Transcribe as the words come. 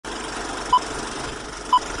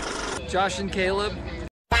Josh and Caleb.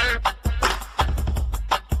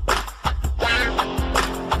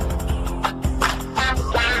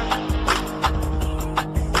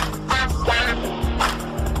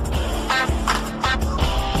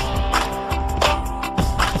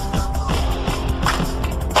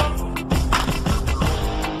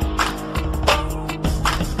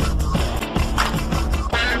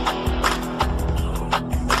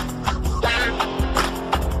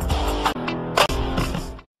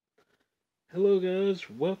 Hello guys,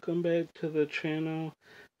 welcome back to the channel.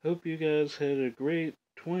 Hope you guys had a great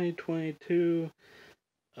 2022.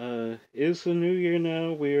 It's the new year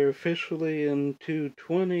now. We are officially into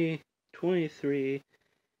 2023.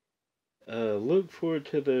 Look forward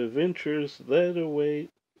to the adventures that await.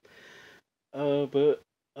 But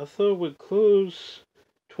I thought we'd close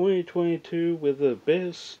 2022 with the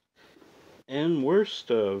best and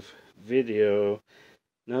worst of video.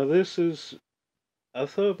 Now I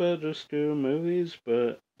thought about just doing movies,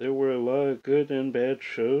 but there were a lot of good and bad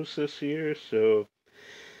shows this year, so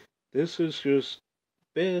this is just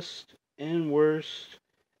best and worst,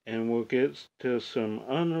 and we'll get to some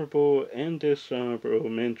honorable and dishonorable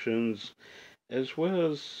mentions, as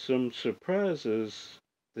well as some surprises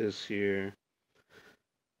this year.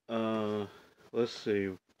 Let's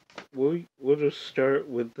see. We'll just start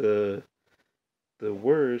with the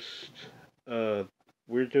worst.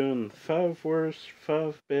 We're doing 5 worst,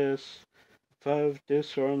 5 best, 5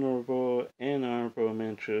 dishonorable and honorable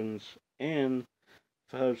mentions, and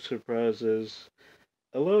 5 surprises.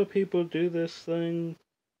 A lot of people do this thing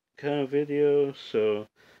kind of video, so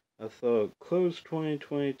I thought close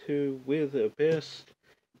 2022 with a best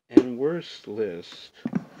and worst list.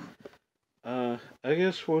 I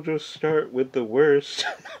guess we'll just start with the worst.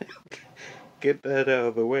 Get that out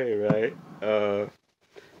of the way, right?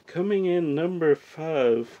 Coming in number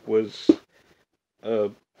 5 was a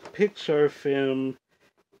Pixar film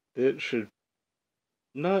that should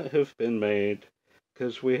not have been made,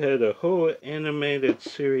 because we had a whole animated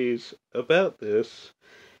series about this,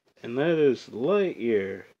 and that is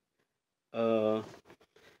Lightyear. Now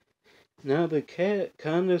the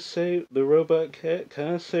robot cat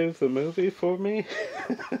kinda saved the movie for me.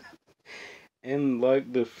 And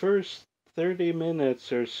like the first 30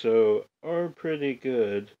 minutes or so are pretty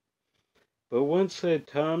good. But once they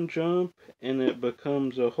time jump and it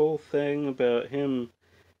becomes a whole thing about him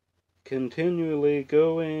continually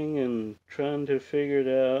going and trying to figure it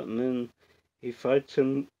out, and then he fights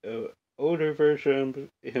an older version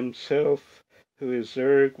of himself who is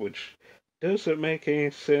Zurg, which doesn't make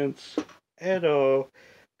any sense at all,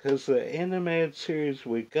 because the animated series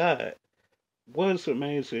we got was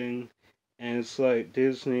amazing, and it's like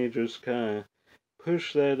Disney just kind of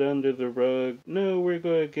push that under the rug. No, we're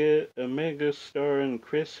going to get a megastar and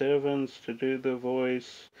Chris Evans to do the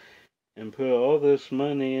voice and put all this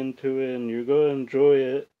money into it, and you're going to enjoy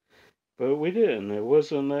it. But we didn't. It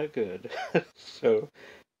wasn't that good. So,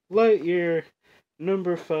 Lightyear,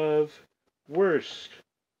 number 5, worst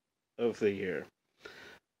of the year.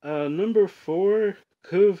 Number 4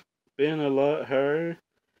 could have been a lot higher,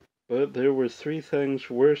 but there were 3 things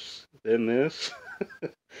worse than this.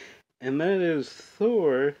 And that is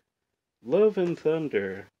Thor, Love and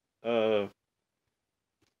Thunder. I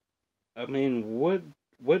mean, what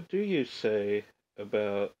do you say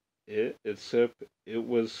about it, except it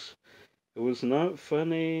was not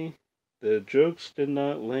funny, the jokes did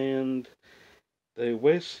not land, they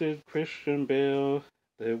wasted Christian Bale,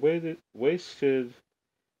 they wasted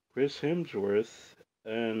Chris Hemsworth,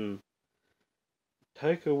 and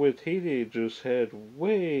Taika Waititi just had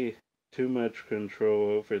way too much control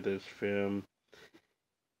over this film.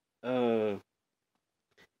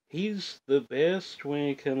 He's the best when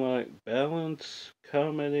he can like balance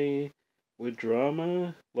comedy with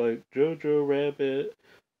drama, like Jojo Rabbit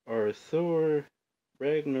or Thor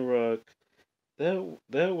Ragnarok.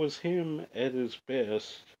 That was him at his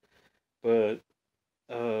best. But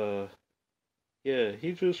yeah,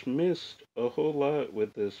 he just missed a whole lot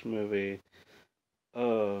with this movie.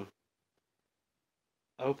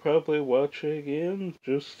 I'll probably watch it again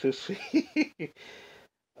just to see.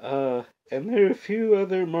 And there are a few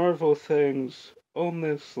other Marvel things on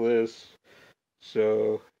this list.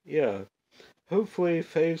 So, yeah. Hopefully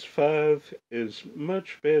Phase 5 is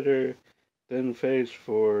much better than Phase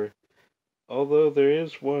 4. Although there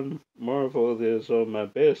is one Marvel that is on my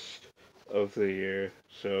best of the year.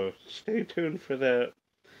 So, stay tuned for that.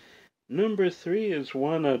 Number 3 is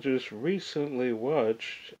one I just recently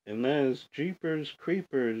watched, and that is Jeepers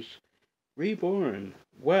Creepers Reborn.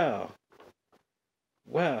 Wow.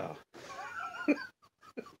 Wow.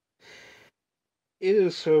 It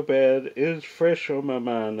is so bad. It is fresh on my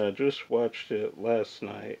mind. I just watched it last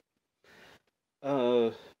night.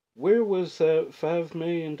 Uh, where was that $5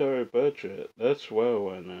 million budget? That's what I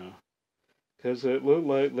want to know. Because it looked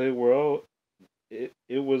like they were all, it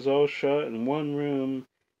was all shot in one room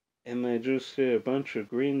and they just did a bunch of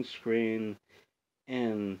green screen.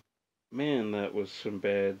 And man, that was some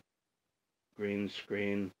bad green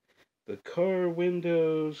screen. The car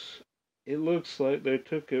windows, it looks like they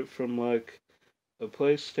took it from like a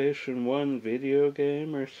PlayStation 1 video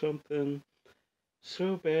game or something.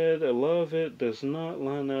 So bad, a lot of it does not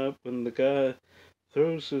line up when the guy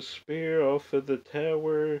throws a spear off of the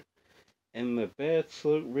tower and the bats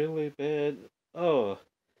look really bad. Oh,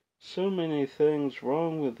 so many things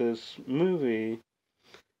wrong with this movie.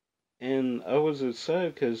 And I was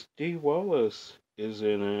excited because Dee Wallace is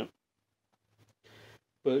in it.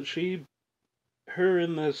 But her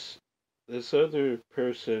and this other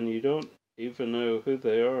person, you don't even know who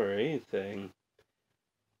they are or anything.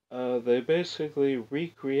 They basically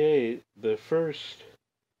recreate the first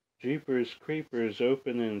Jeepers Creepers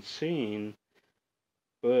opening scene,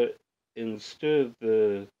 but instead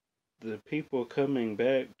the people coming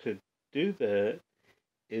back to do that,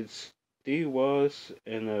 it's Dee Wallace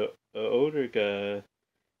and a older guy,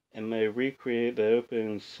 and they recreate the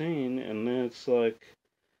opening scene, and then it's like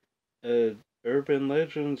a urban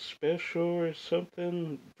legend special or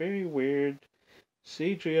something. Very weird.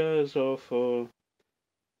 CGI is awful.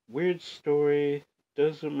 Weird story.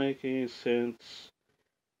 Doesn't make any sense.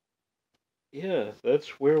 Yeah,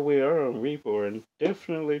 that's where we are on Reborn.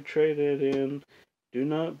 Definitely trade it in. Do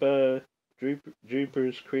not buy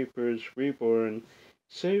Jeepers Creepers Reborn.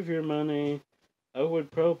 Save your money. I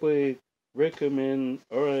would probably recommend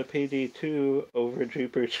RIPD 2 over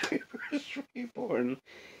Jeepers Creepers Reborn.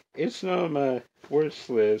 It's not on my worst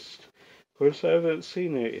list. Of course, I haven't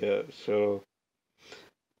seen it yet, so.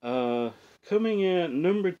 Coming in at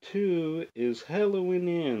number 2 is Halloween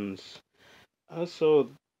Ends. I saw,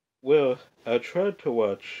 well, I tried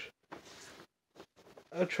 3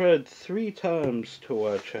 times to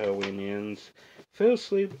watch Halloween Ends. Fell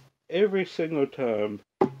asleep every single time.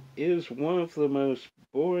 It is one of the most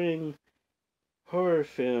boring horror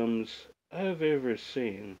films I've ever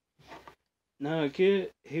seen. Now I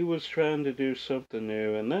get he was trying to do something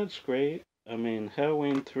new, and that's great. I mean,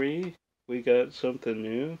 Halloween 3, we got something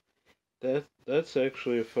new. That's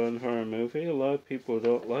actually a fun horror movie. A lot of people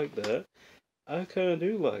don't like that. I kind of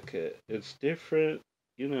do like it. It's different,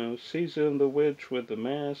 Season of the Witch with the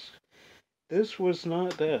mask. This was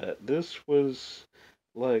not that. This was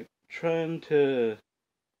like trying to,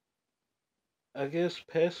 I guess,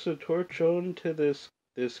 pass the torch on to this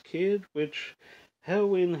kid, which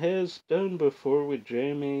Halloween has done before with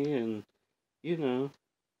Jamie, and you know,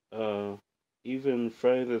 uh, even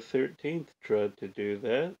Friday the 13th tried to do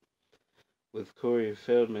that with Corey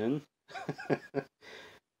Feldman.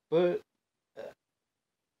 But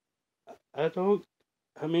I don't.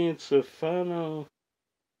 I mean, it's the final.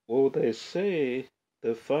 Well, they say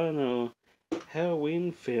the final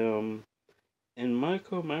Halloween film, and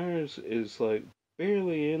Michael Myers is like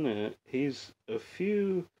barely in it. He's a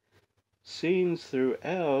few scenes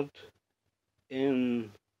throughout,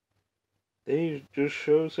 and they just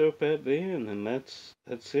shows up at the end, and that's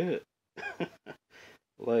it.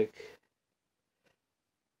 Like,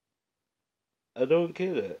 I don't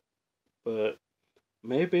get it, but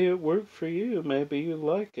maybe it worked for you. Maybe you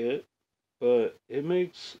like it, but it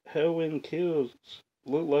makes Halloween Kills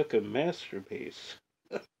look like a masterpiece,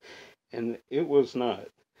 and it was not.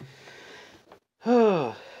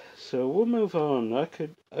 So we'll move on. I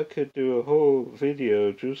could do a whole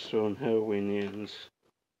video just on Halloween Ends.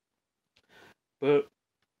 But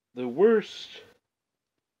the worst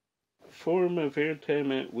form of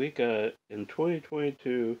entertainment we got in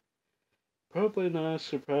 2022, probably not a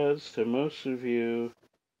surprise to most of you.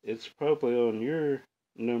 It's probably on your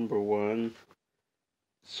number one.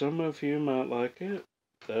 Some of you might like it.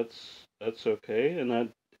 That's okay.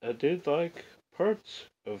 And I did like parts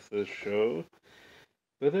of this show.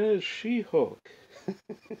 But that is She-Hulk.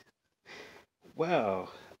 Wow.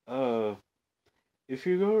 Uh, if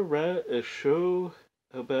you're gonna write a show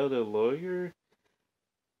about a lawyer,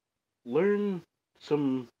 learn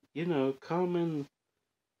some, common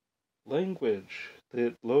language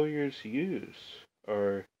that lawyers use,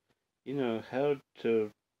 or, how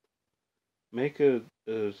to make a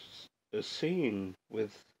scene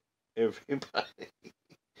with everybody.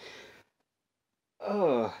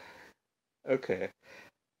 Oh, okay.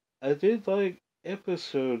 I did like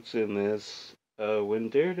episodes in this. When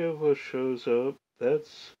Daredevil shows up,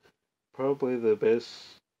 that's probably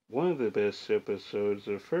one of the best episodes.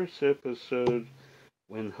 The first episode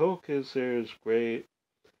when Hulk is there is great,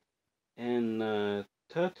 and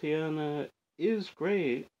Tatiana is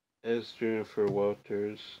great as Jennifer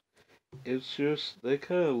Walters. It's just they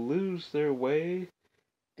kind of lose their way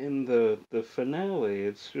in the finale.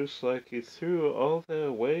 It's just like you threw all that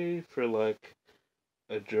away for like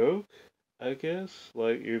a joke, I guess.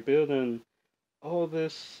 Like you're building all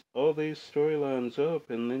these storylines up,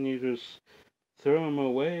 and then you just throw them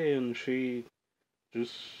away, and she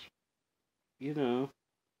just, you know,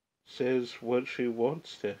 says what she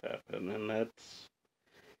wants to happen, and that's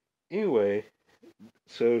anyway.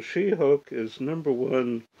 So She-Hulk is number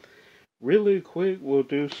one. Really quick, we'll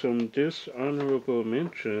do some dishonorable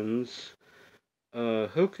mentions.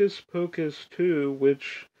 Hocus Pocus 2,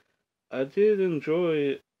 which I did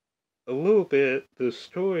enjoy a little bit. The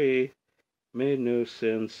story made no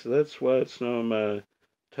sense. That's why it's not my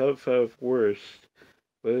top 5 worst.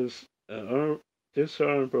 But as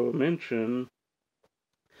dishonorable mention,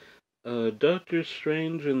 Doctor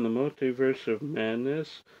Strange in the Multiverse of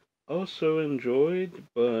Madness also enjoyed,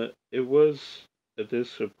 but it was a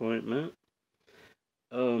disappointment.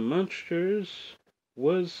 Munsters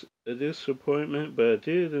was a disappointment, but I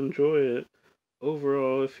did enjoy it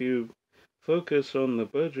overall. If you focus on the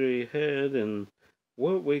budget he had and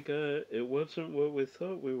what we got, it wasn't what we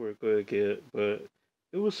thought we were going to get, but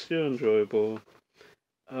it was still enjoyable.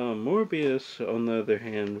 Morbius, on the other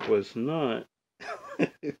hand, was not.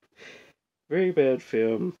 Very bad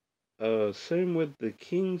film. Same with The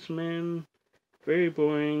Kingsman. Very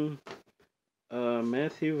boring.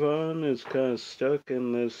 Matthew Vaughn is kind of stuck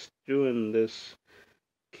in this, doing this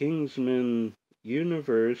Kingsman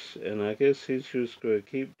universe, and I guess he's just going to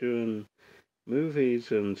keep doing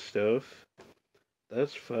movies and stuff.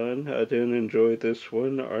 That's fun. I didn't enjoy this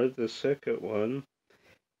one or the second one.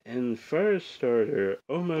 And Firestarter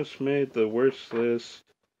almost made the worst list,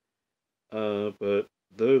 but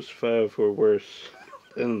those 5 were worse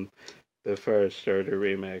than the Firestarter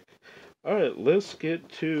remake. Alright,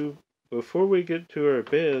 before we get to our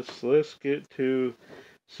best, let's get to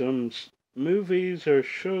some movies or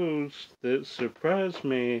shows that surprised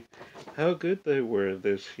me how good they were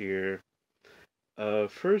this year.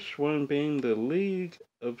 First one being the League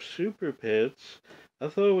of Super Pets. I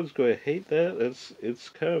thought I was going to hate that. It's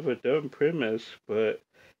kind of a dumb premise, but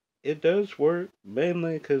it does work,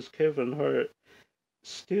 mainly because Kevin Hart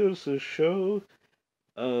steals the show.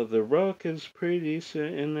 The Rock is pretty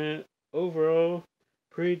decent in it. Overall,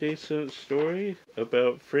 pretty decent story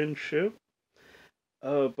about friendship.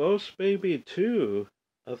 Boss Baby 2,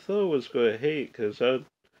 I thought I was going to hate because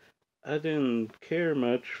I didn't care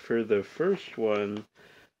much for the first one,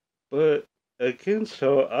 but against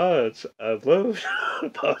all odds, I loved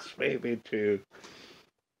Boss Baby 2.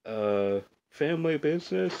 Family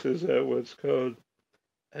Business, is that what it's called?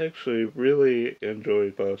 I actually really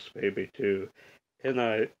enjoyed Boss Baby 2, and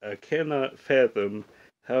I cannot fathom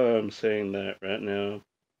how I'm saying that right now.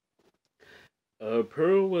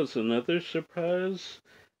 Pearl was another surprise.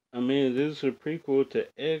 I mean, it is a prequel to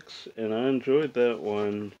X, and I enjoyed that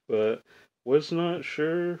one, but was not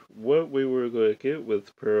sure what we were going to get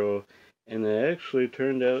with Pearl, and it actually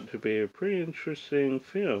turned out to be a pretty interesting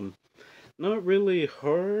film. Not really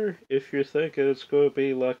horror, if you're thinking it's going to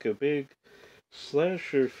be like a big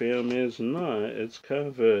slasher film, is not. It's kind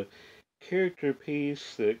of a character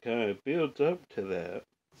piece that kind of builds up to that.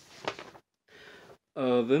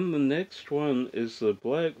 Then the next one is The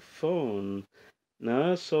Black Phone.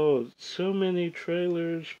 Now, I saw so many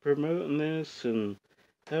trailers promoting this, and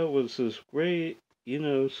how it was this great,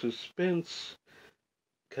 suspense,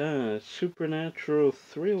 kind of supernatural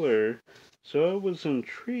thriller. So I was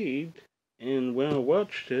intrigued, and when I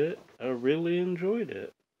watched it, I really enjoyed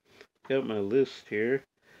it. Got my list here.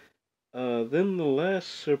 Then the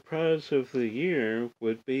last surprise of the year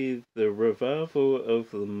would be the revival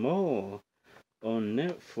of The Mall on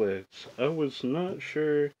Netflix. I was not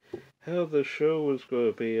sure how the show was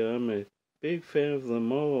going to be. I'm a big fan of The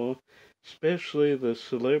Mall, especially the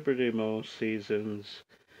Celebrity Mall seasons.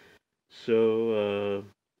 So,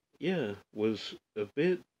 yeah, was a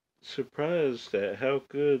bit surprised at how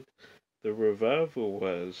good the revival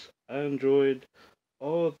was. I enjoyed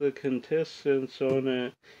all the contestants on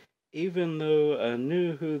it, even though I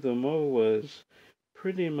knew who the mole was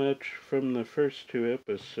pretty much from the first 2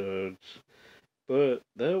 episodes. But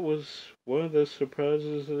that was one of the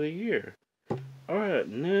surprises of the year. Alright,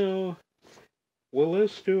 now, well,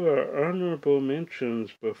 let's do our honorable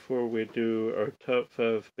mentions before we do our top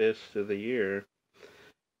 5 best of the year.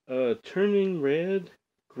 Turning Red,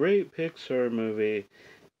 great Pixar movie.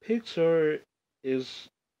 Pixar is,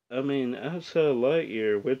 outside of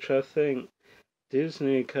Lightyear, which I think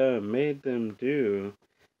Disney kind of made them do.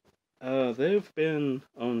 they've been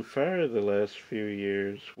on fire the last few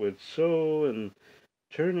years with Soul and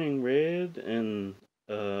Turning Red and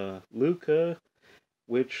Luca,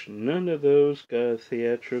 which none of those got a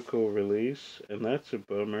theatrical release, and that's a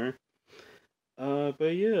bummer.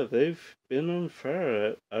 But yeah, they've been on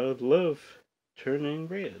fire. I love Turning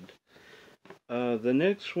Red. The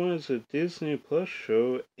next one is a Disney Plus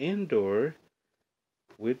show, Andor,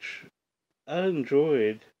 which I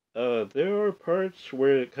enjoyed. There are parts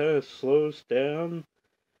where it kind of slows down,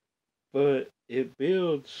 but it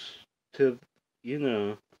builds to, you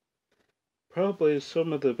know, probably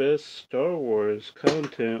some of the best Star Wars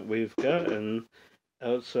content we've gotten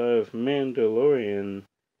outside of Mandalorian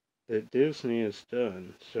that Disney has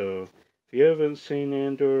done. So, if you haven't seen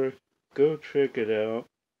Andor, go check it out.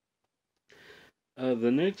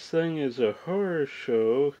 The next thing is a horror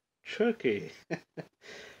show, Chucky.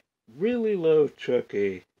 Really love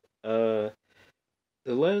Chucky. Uh,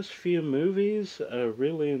 the last few movies I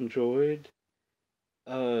really enjoyed.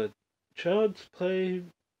 Uh, Child's Play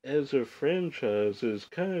as a franchise is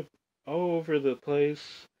kind of all over the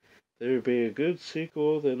place. There'd be a good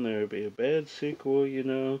sequel, then there'd be a bad sequel, you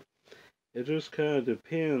know. It just kind of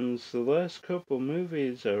depends. The last couple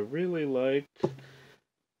movies I really liked.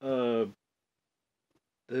 Uh,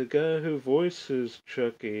 the guy who voices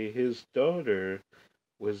Chucky, his daughter,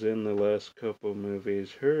 was in the last couple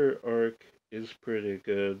movies. Her arc is pretty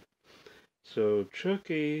good. So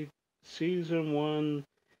Chucky season 1,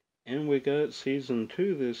 and we got season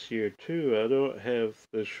 2 this year too. I don't have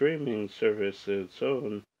the streaming service it's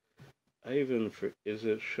on. Is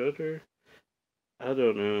it Shudder? I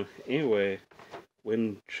don't know. Anyway,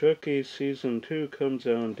 when Chucky season 2 comes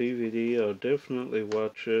out on DVD, I'll definitely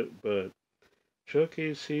watch it, but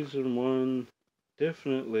Chucky season 1,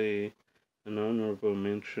 definitely an honorable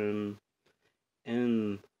mention.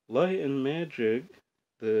 And Light and Magic,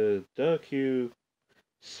 the docu-series,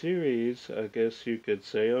 I guess you could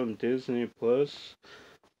say, on Disney Plus,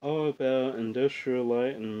 all about Industrial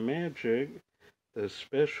Light and Magic, the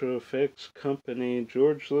special effects company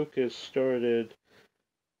George Lucas started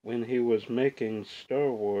when he was making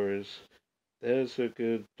Star Wars. That's a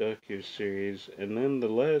good docu-series. And then the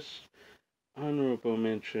last honorable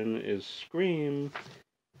mention is Scream.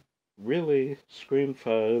 Really, Scream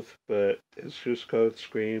 5, but it's just called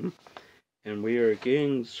Scream. And we are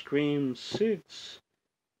getting Scream 6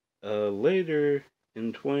 later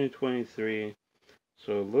in 2023.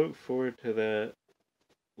 So look forward to that.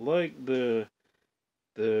 Like the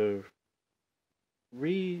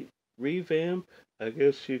revamp, I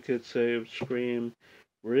guess you could say, of Scream.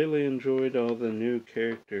 Really enjoyed all the new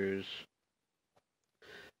characters.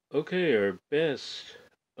 Okay, our best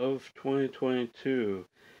of 2022.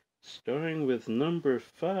 Starting with number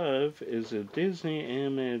 5 is a Disney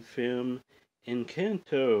animated film,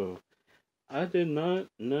 Encanto. I did not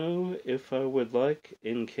know if I would like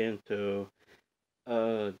Encanto.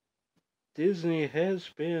 Uh, Disney has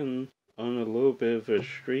been on a little bit of a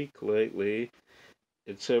streak lately,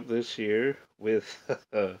 except this year with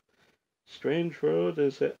Strange World.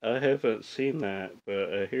 I haven't seen that,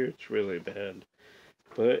 but I hear it's really bad.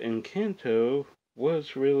 But Encanto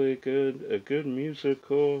was really good, a good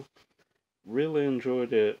musical. Really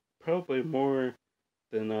enjoyed it, probably more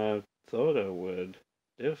than I thought I would.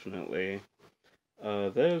 Definitely.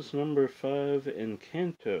 That is number 5,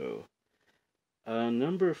 Encanto.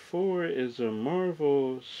 Number 4 is a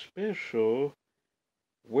Marvel special,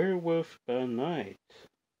 Werewolf by Night.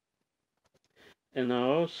 And I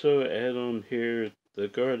also add on here the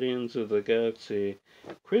Guardians of the Galaxy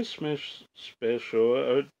Christmas special.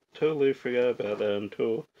 I totally forgot about that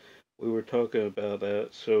until we were talking about that.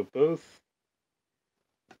 So both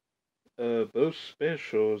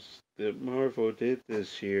specials that Marvel did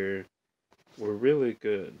this year were really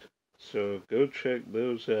good. So go check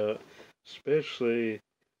those out, especially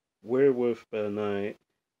Werewolf by Night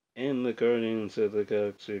and the Guardians of the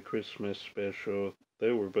Galaxy Christmas special.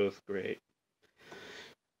 They were both great.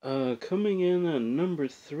 Coming in at number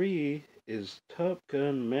 3 is Top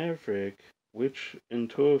Gun Maverick, which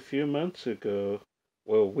until a few months ago,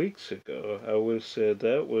 well, weeks ago, I would have said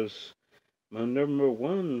that was my number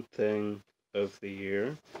 1 thing of the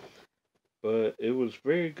year. But it was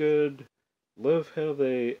very good. Love how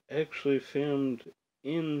they actually filmed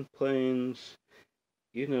in planes.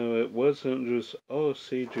 You know, it wasn't just all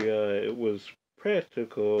CGI, it was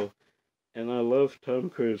practical. And I love Tom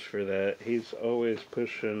Cruise for that. He's always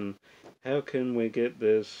pushing, how can we get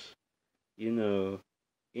this, you know,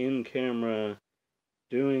 in camera,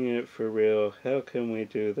 doing it for real? How can we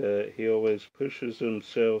do that? He always pushes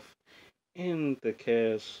himself and the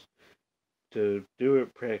cast to do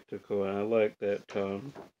it practical. I like that,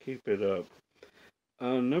 Tom. Keep it up.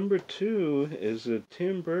 Number 2 is the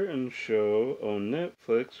Tim Burton show on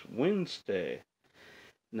Netflix Wednesday.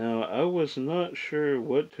 Now, I was not sure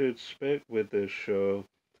what to expect with this show.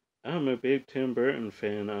 I'm a big Tim Burton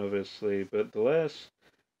fan, obviously, but the last,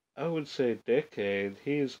 I would say, decade,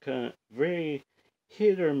 he's kind of very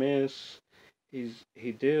hit or miss.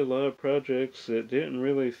 He did a lot of projects that didn't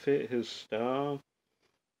really fit his style.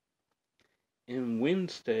 And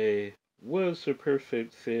Wednesday was a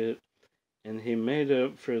perfect fit, and he made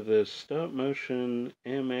up for the stop motion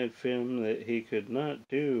animated film that he could not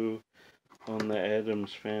do on the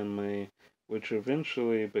Addams Family, which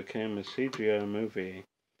eventually became a CGI movie.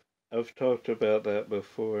 I've talked about that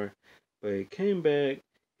before, but he came back.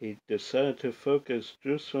 He decided to focus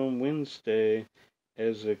just on Wednesday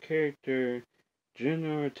as a character.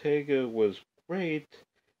 Jenna Ortega was great.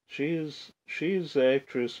 She's the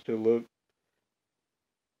actress to look.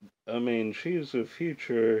 I mean, she's the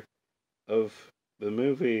future of the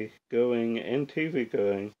movie going and TV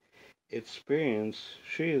going experience.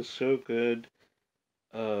 She is so good.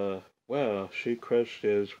 Wow, she crushed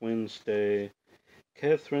as Wednesday.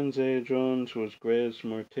 Catherine Zeta-Jones was great as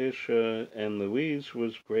Morticia, and Louise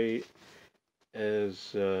was great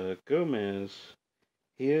as Gomez.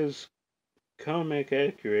 He is comic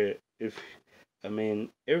accurate.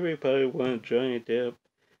 Everybody wanted Johnny Depp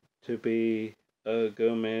to be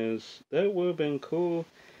Gomez. That would have been cool,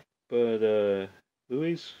 but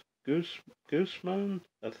Luis Guzman,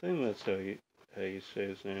 I think that's how you say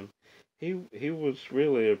his name. He was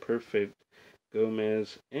really a perfect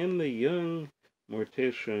Gomez, and the young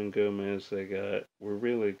Morticia and Gomez they got were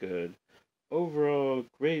really good. Overall,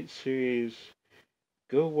 great series.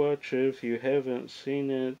 Go watch it if you haven't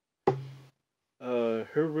seen it.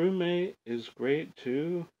 Her roommate is great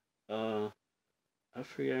too. I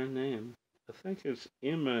forgot her name. I think it's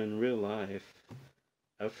Emma in real life.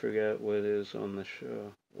 I forgot what it is on the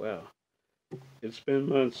show. Wow. It's been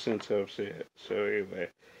months since I've seen it. So anyway,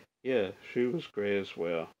 yeah, she was great as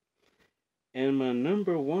well. And my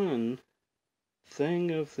number 1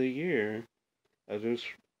 thing of the year, I just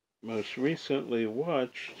most recently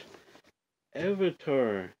watched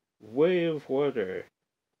Avatar: Way of Water.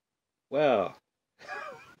 Wow.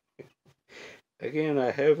 Again, I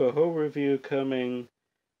have a whole review coming.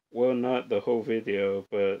 Well, not the whole video,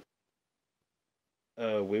 but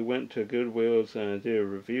we went to Goodwill's and I did a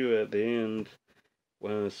review at the end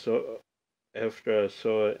after I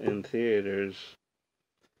saw it in theaters.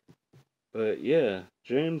 But yeah,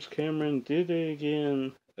 James Cameron did it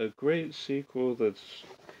again. A great sequel that's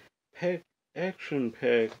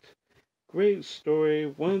action-packed. Great story.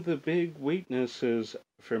 One of the big weaknesses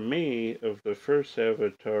for me of the first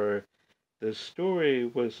Avatar, the story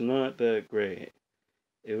was not that great.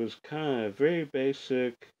 It was kind of very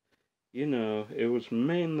basic. It was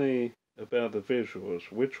mainly about the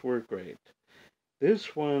visuals, which were great.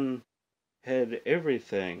 This one had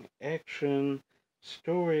everything. Action,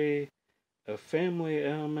 story, a family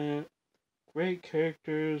element, great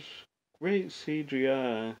characters, great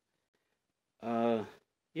CGI.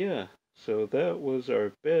 Yeah, so that was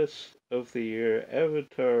our best of the year.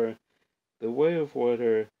 Avatar: The Way of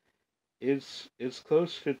Water. It's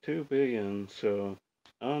close to 2 billion, so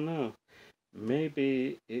I don't know.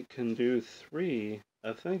 Maybe it can do 3.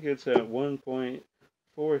 I think it's at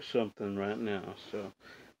 1.4 something right now, so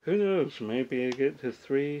who knows? Maybe it get to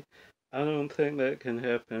 3. I don't think that can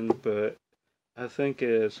happen, but I think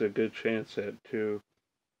it has a good chance at 2.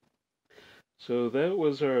 So that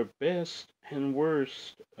was our best and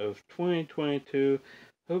worst of 2022.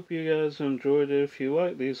 Hope you guys enjoyed it. If you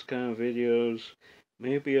like these kind of videos,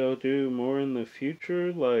 maybe I'll do more in the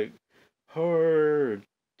future, like horror or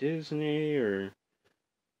Disney or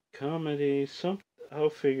comedy. I'll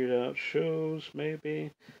figure it out. Shows,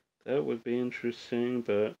 maybe. That would be interesting.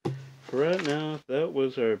 But for right now, that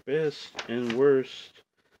was our best and worst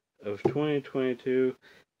of 2022.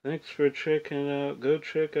 Thanks for checking it out. Go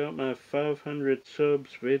check out my 500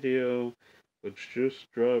 subs video, which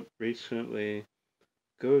just dropped recently.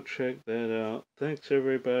 Go check that out. Thanks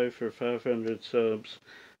everybody for 500 subs.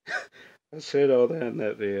 I said all that in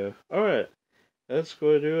that video. Alright, that's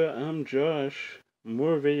going to do it. I'm Josh.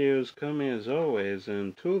 More videos coming as always.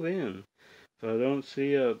 And until then, if I don't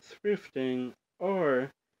see you out thrifting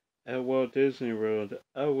or at Walt Disney World,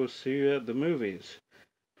 I will see you at the movies.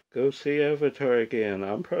 Go see Avatar again.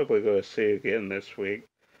 I'm probably going to see it again this week.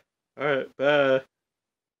 Alright, bye.